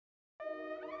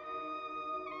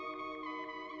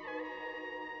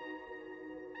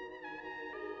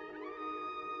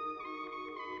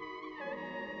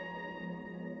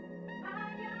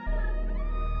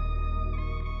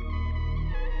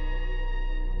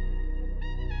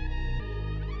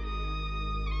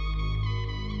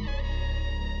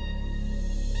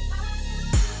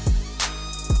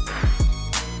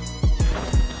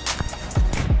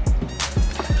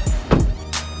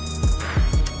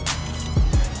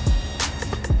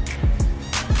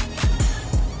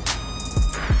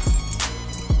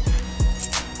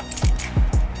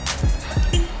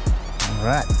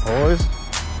boys.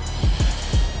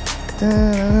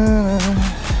 Da-da-da-da.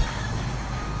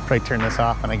 Probably turn this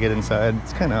off when I get inside.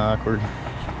 It's kind of awkward.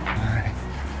 All right.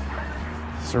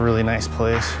 It's a really nice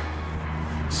place.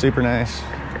 Super nice.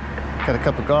 Got a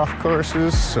couple golf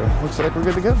courses, so looks like we're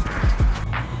good to go.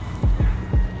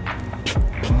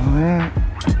 All right.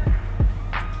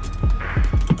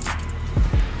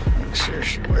 Make sure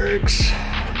she works.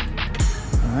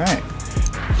 All right.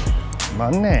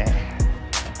 Money.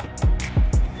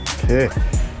 Okay.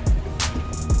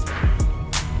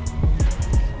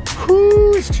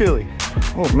 Whoo, it's chilly.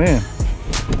 Oh man.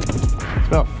 It's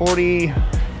about 40.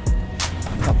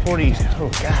 Oh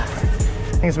god. I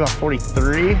think it's about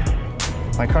 43.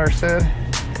 My car said.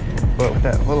 But with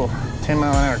that little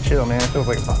 10-mile-an-hour chill, man, it feels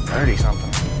like about 30 something.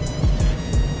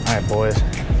 All right, boys.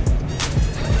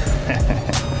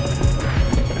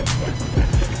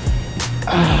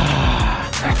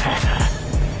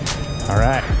 All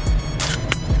right.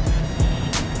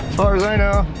 As far as I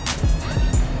know,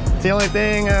 it's the only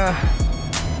thing,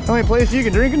 only place you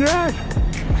can drink and drive.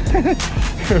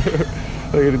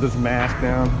 Look at this mask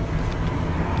down.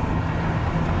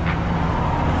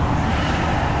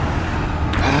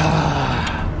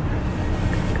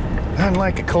 Nothing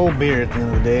like a cold beer at the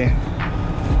end of the day.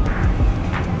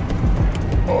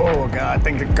 Oh God,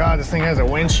 thank God this thing has a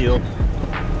windshield.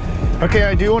 Okay,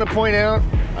 I do want to point out,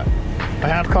 I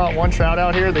have caught one trout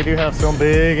out here. They do have some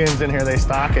big ones in here. They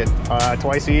stock it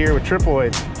twice a year with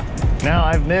triploids. Now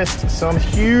I've missed some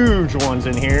huge ones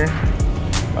in here.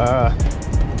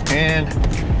 And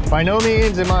by no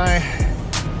means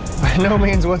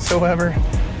whatsoever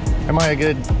am I a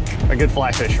good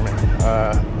fly fisherman.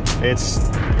 It's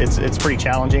pretty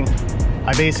challenging.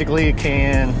 I basically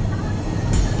can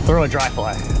throw a dry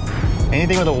fly.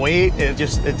 Anything with a weight,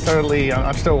 it's totally,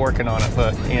 I'm still working on it,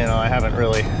 but you know, I haven't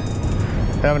really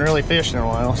fished in a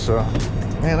while, so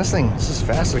man, this thing is as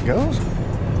fast as it goes.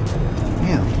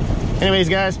 Yeah. Anyways,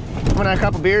 guys, I'm gonna have a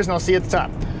couple beers and I'll see you at the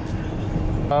top.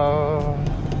 All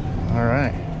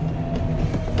right.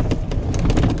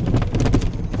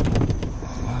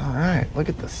 All right, look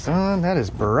at the sun. That is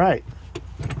bright.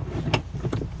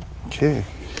 Okay.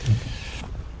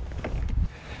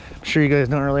 I'm sure you guys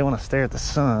don't really want to stare at the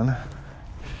sun. All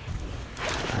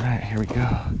right, here we go.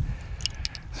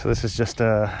 So this is just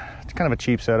it's kind of a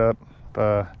cheap setup.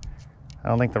 I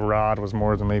don't think the rod was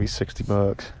more than maybe 60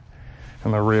 bucks.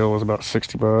 And the reel was about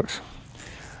 60 bucks.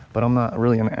 But I'm not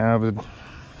really an avid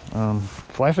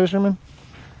fly fisherman.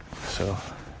 So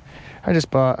I just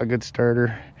bought a good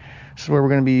starter. This is what we're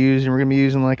going to be using. We're going to be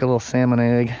using like a little salmon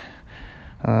egg.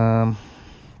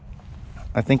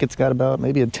 I think it's got about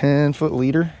maybe a 10-foot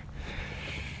leader.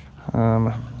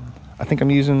 I think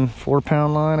I'm using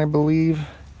 4-pound line, I believe.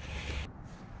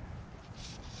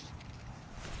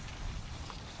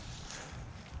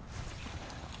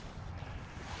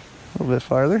 A little bit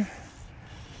farther.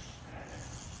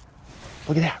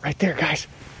 Look at that right there, guys.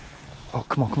 Oh,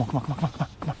 come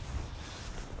on.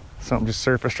 Something just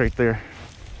surfaced right there.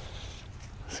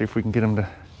 See if we can get them to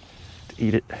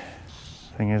eat it.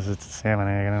 Thing is, it's a salmon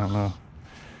egg, and I don't know if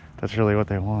that's really what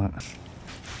they want.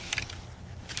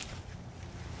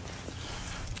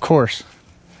 Of course.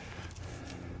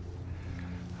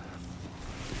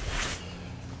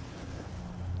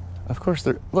 Of course,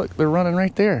 they're running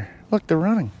right there. Look, they're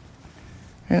running.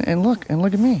 And look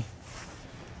at me.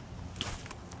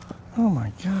 Oh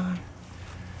my God.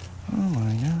 Oh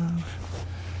my God.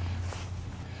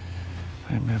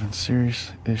 I'm having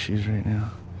serious issues right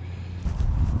now.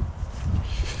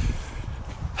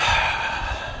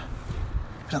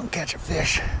 If I don't catch a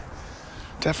fish,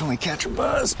 definitely catch a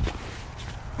buzz.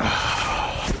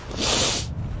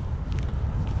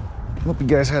 Hope you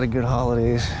guys had a good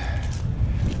holidays.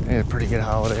 I had a pretty good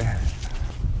holiday.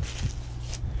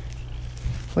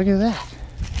 Look at that.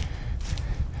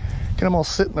 Can them all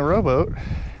sit in the rowboat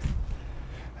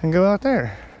and go out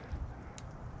there.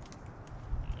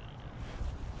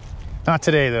 Not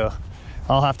today though.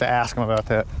 I'll have to ask them about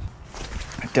that.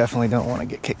 I definitely don't want to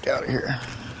get kicked out of here.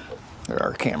 There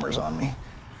are cameras on me.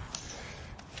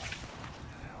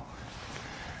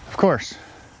 Of course.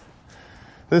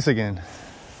 This again.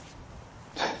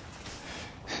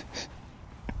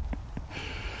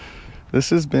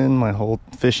 This has been my whole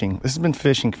fishing. This has been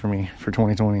fishing for me for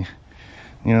 2020.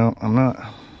 You know, I'm not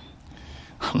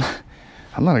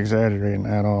exaggerating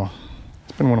at all.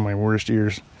 It's been one of my worst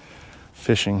years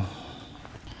fishing.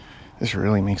 This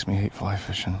really makes me hate fly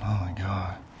fishing. Oh my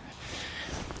God.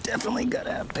 Definitely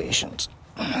gotta have patience.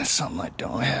 That's something I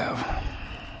don't have.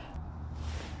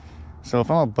 So if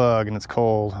I'm a bug and it's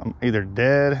cold, I'm either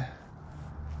dead,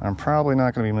 I'm probably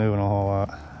not gonna be moving a whole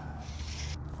lot.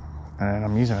 And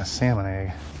I'm using a salmon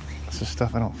egg. It's just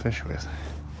stuff I don't fish with.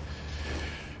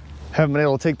 Haven't been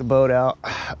able to take the boat out.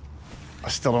 I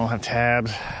still don't have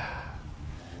tabs.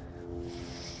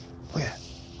 Look at it.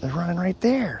 They're running right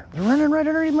there. They're running right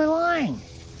underneath my line.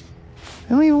 I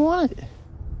don't even want it.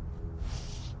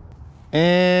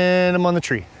 And I'm on the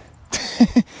tree.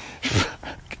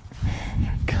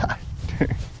 God.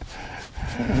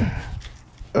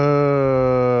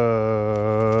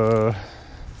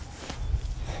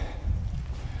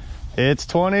 It's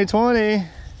 2020.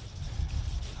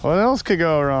 What else could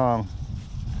go wrong?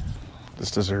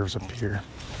 This deserves a beer.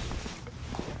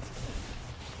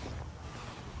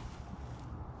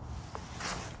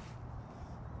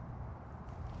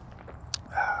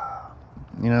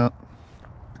 You know,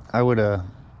 I would,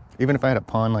 even if I had a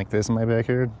pond like this in my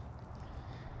backyard,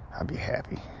 I'd be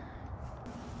happy.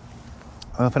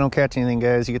 Well, if I don't catch anything,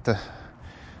 guys, you get to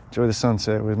enjoy the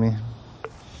sunset with me.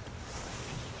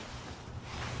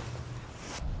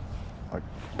 I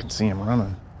can see them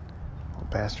running. Little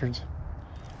bastards.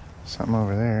 Something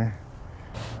over there.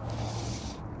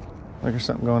 Like there's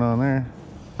something going on there.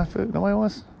 Nobody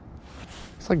wants.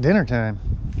 It's like dinner time.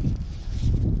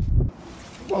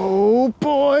 Oh,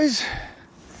 boys.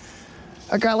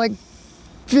 I got like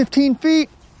 15 feet.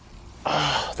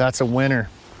 Oh, that's a winner.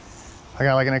 I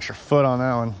got like an extra foot on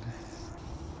that one.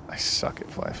 I suck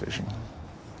at fly fishing. Of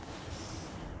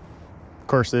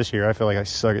course, this year, I feel like I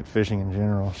suck at fishing in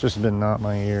general. It's just been not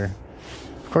my year.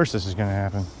 Of course this is gonna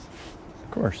happen.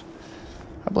 Of course.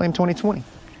 I blame 2020.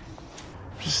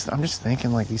 I'm just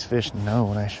thinking like these fish know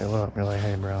when I show up. They're like,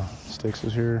 hey bro, Sticks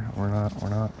is here. We're not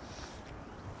going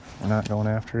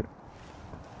after it.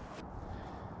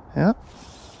 Yep.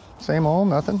 Same old,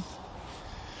 nothing.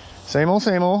 Same old,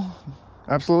 same old.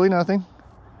 Absolutely nothing.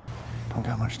 Don't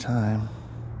got much time.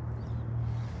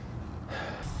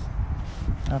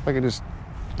 If I could just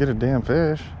get a damn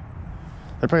fish.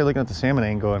 They're probably looking at the salmon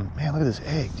egg and going, man, look at this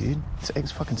egg, dude. This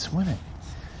egg's fucking swimming.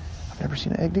 I've never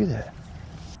seen an egg do that.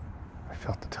 I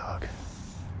felt the tug.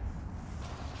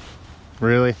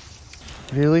 Really?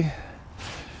 Really?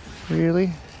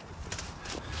 Really?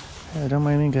 Yeah, don't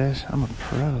mind me, guys. I'm a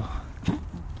pro.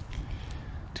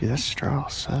 Dude, that straw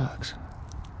sucks.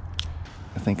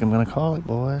 I think I'm gonna call it,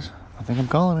 boys. I think I'm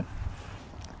calling it.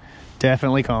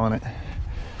 Definitely calling it.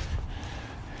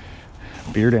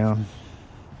 Beer down.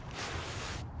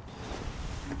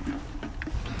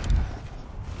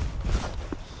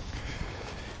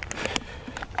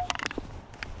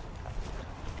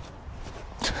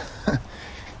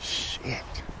 Shit.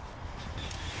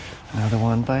 Another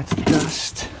one bites the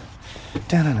dust.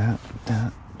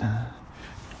 Da-da-da-da-da.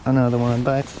 Another one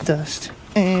bites the dust.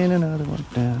 And another one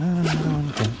down, and another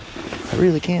one down. I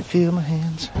really can't feel my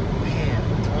hands. Man,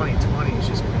 2020 has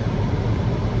just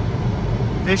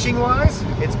been... Fishing-wise,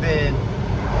 it's been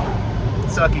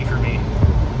sucky for me.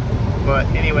 But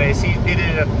anyways, he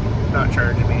ended up not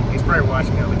charging me. He's probably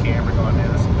watching me on the camera going, man,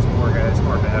 this poor guy, this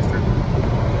poor bastard.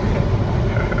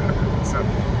 So,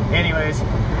 anyways,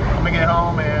 I'm gonna get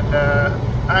home and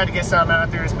I had to get something out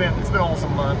there. It's been almost a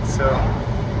month, so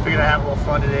figured I'd have a little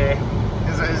fun today.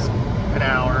 It was an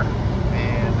hour,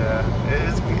 and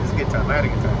it was a good time. I had a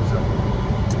good time. So,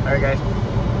 all right, guys,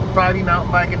 probably be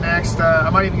mountain biking next. I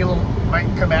might even might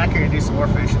come back here and do some more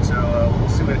fishing. So we'll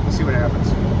see what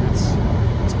happens.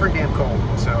 It's pretty damn cold.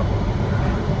 So,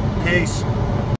 peace.